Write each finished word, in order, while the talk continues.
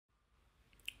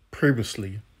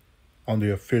previously on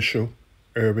the official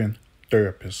Urban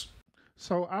Therapist.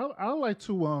 So I like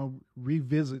to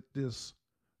revisit this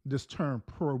term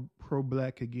pro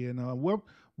black again.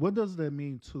 What does that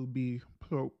mean to be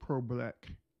pro black?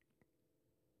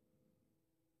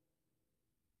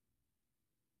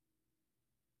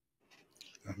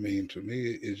 I mean, to me,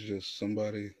 it's just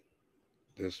somebody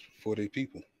that's for their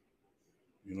people.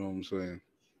 You know what I'm saying?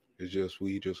 It's just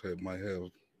we just might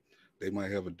have they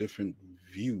might have a different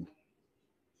view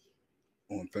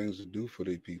on things to do for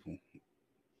their people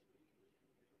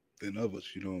than others.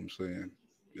 You know what I'm saying?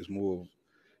 It's more of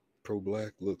pro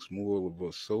black looks more of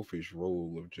a selfish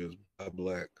role of just buy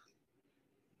black,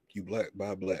 you black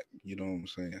buy black. You know what I'm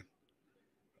saying?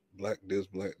 Black this,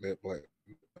 black that, black.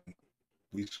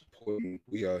 We supporting.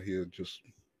 We out here just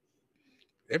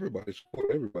everybody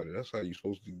support everybody. That's how you're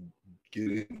supposed to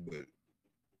get in. But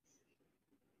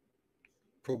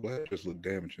pro black just look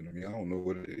damaging to me. I don't know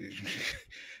what it is.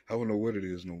 I don't know what it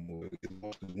is no more. It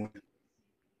lost its win.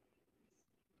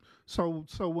 So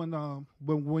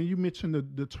when you mention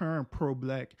the term pro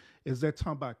black, is that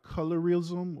talking about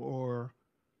colorism or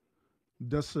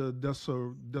that's the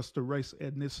race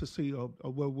ethnicity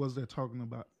or what was that talking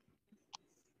about?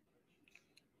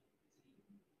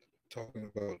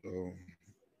 Talking about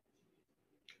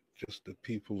just the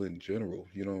people in general.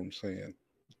 You know what I'm saying?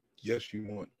 Yes, you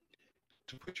want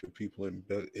to put your people in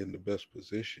the best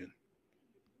position.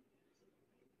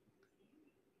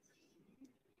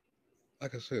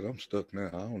 Like I said, I'm stuck now.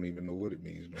 I don't even know what it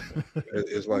means no more.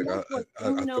 It's And like that's what, I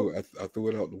I threw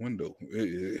it out the window.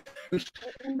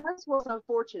 and that's what's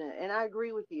unfortunate. And I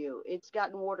agree with you. It's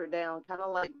gotten watered down, kind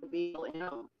of like the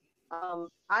BLM.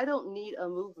 I don't need a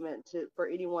movement for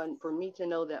anyone for me to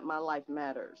know that my life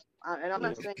matters. And I'm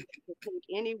not saying to take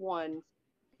anyone's.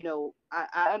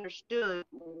 I understood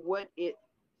what it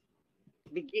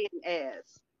began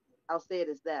as. I'll say it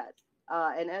as that.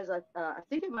 And as I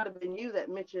think it might have been you that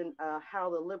mentioned how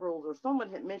the liberals or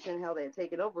someone had mentioned how they had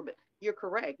taken over, but you're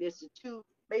correct. It's the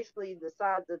basically the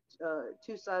sides of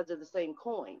two sides of the same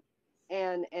coin,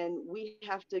 and we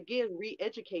have to again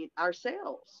re-educate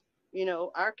ourselves,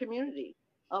 our community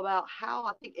about how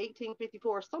I think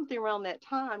 1854 something around that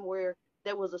time where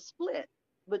there was a split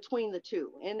between the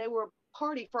two, and they were a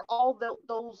party for all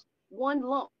those one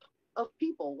lump of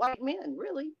people, white men,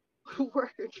 really, who were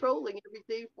controlling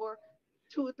everything for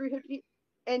 2 or 300 years.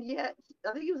 And yet,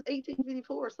 I think it was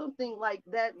 1854 or something like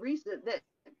that recent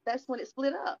that's when it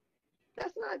split up.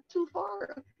 That's not too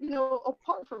far,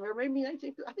 apart from here. Maybe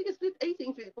 19, I think it's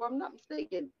 1854, I'm not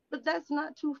mistaken. But that's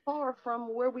not too far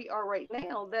from where we are right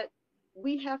now, that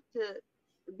we have to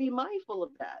be mindful of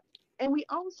that. And we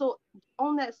also,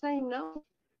 on that same note,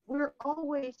 we're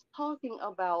always talking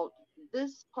about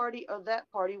this party or that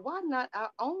party. Why not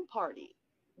our own party?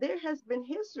 There has been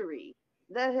history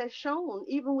that has shown,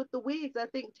 even with the Whigs, I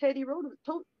think Teddy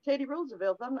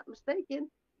Roosevelt, if I'm not mistaken,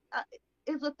 uh,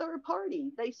 is a third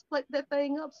party. They split that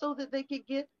thing up so that they could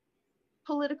get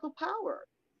political power.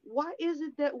 Why is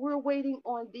it that we're waiting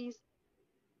on these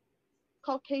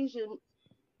Caucasian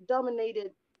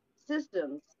dominated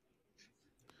systems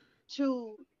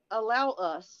to allow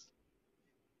us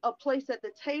a place at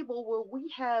the table where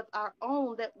we have our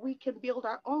own, that we can build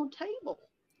our own table?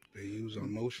 They use our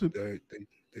emotion. They're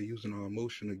using our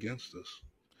emotion against us.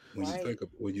 When you Right. think of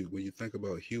when you think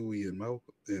about Huey and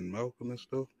Malcolm and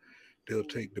stuff, they'll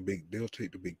take the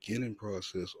beginning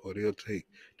process, or they'll take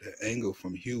the angle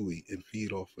from Huey and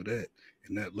feed off of that,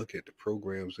 and not look at the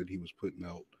programs that he was putting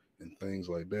out and things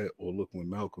like that, or look when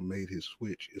Malcolm made his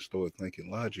switch and started thinking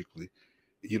logically.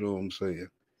 You know what I'm saying?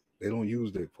 They don't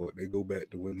use that part. They go back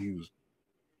to when he was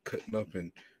cutting up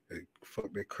and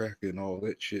fuck that cracker and all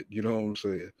that shit. You know what I'm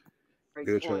saying? Great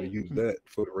They'll try to point. use that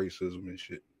for the racism and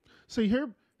shit. See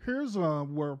here's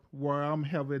where I'm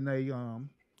having a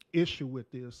issue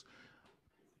with this.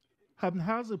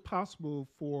 How's it possible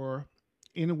for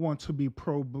anyone to be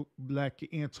pro black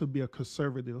and to be a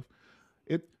conservative?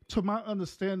 It, to my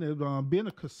understanding, being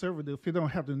a conservative, it don't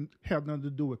have nothing to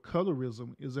do with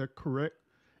colorism. Is that correct?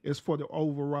 It's for the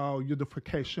overall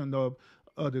unification of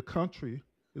the country.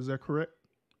 Is that correct?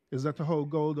 Is that the whole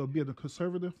goal of being a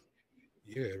conservative?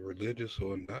 Yeah, religious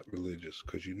or not religious,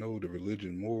 because you know the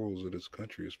religion morals of this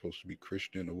country is supposed to be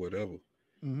Christian or whatever.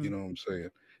 You Hmm. know what I'm saying?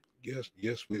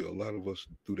 Yes, we a lot of us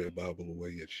threw that Bible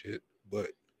away and shit.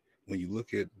 But when you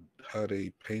look at how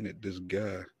they painted this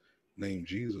guy named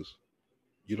Jesus,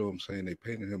 you know what I'm saying? They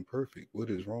painted him perfect. What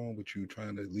is wrong with you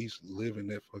trying to at least live in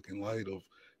that fucking light of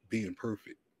being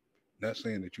perfect? Not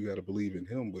saying that you got to believe in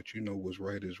him, but you know what's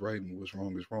right is right and what's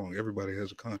wrong is wrong. Everybody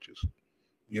has a conscience.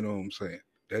 You know what I'm saying?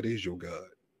 That is your God.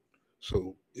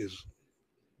 So is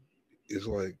it's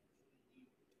like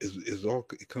it's all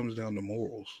it comes down to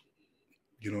morals.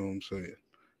 You know what I'm saying?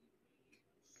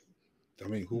 I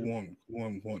mean, Yeah. who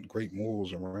want great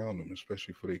morals around them,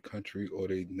 especially for their country or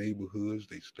their neighborhoods,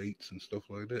 their states, and stuff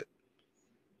like that.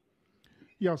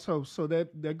 Yeah, so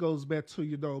that goes back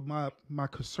to my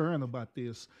concern about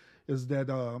this is that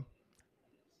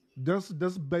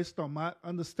that's based on my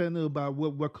understanding about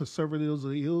what conservatives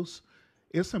is.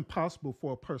 It's impossible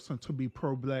for a person to be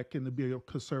pro-black and to be a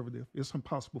conservative. It's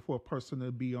impossible for a person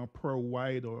to be on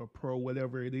pro-white or pro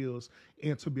whatever it is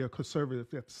and to be a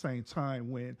conservative at the same time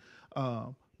when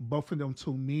both of them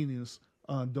two meanings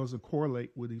doesn't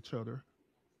correlate with each other.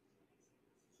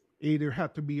 Either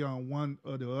have to be on one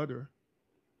or the other.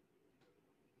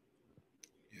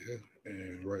 Yeah,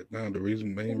 and right now the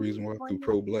main Can you reason why I feel explain that?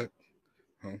 pro-black,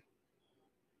 huh?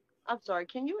 I'm sorry.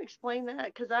 Can you explain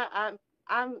that? Because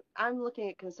I'm looking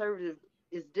at conservative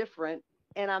is different,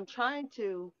 and I'm trying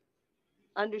to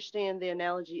understand the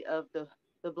analogy of the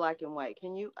black and white.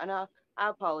 Can you? And I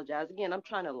apologize again. I'm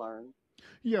trying to learn.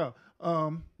 Yeah,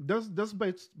 that's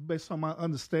based on my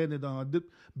understanding.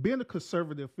 Being a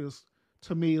conservative is,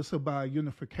 to me, it's about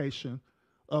unification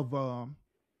of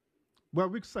well,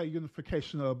 we could say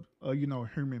unification of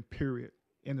human period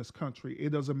in this country. It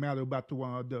doesn't matter about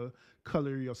the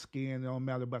color of your skin. It don't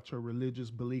matter about your religious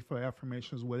belief or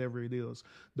affirmations, whatever it is.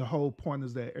 The whole point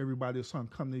is that everybody is going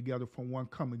to come together for one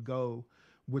common goal,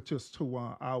 which is to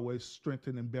always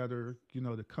strengthen and better,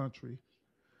 the country.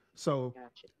 So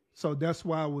Gotcha. so that's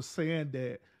why I was saying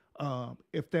that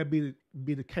if that be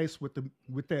the case with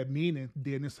that meaning,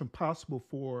 then it's impossible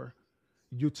for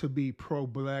you to be pro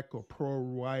black or pro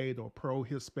white or pro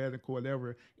Hispanic or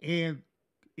whatever, and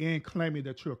claiming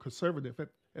that you're a conservative at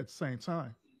the same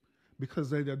time because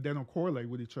they don't correlate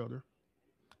with each other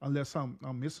unless I'm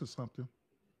missing something.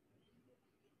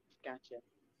 Gotcha.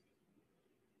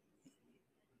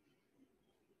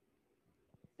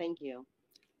 Thank you.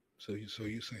 So you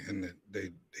saying that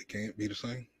they can't be the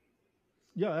same,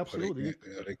 Yeah, or they absolutely. can't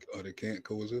or they can't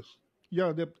coexist?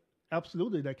 Yeah,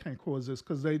 absolutely they can't coexist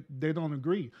because they don't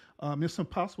agree. It's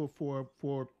impossible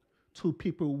for two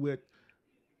people with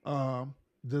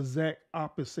the exact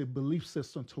opposite belief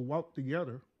system to walk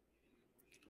together.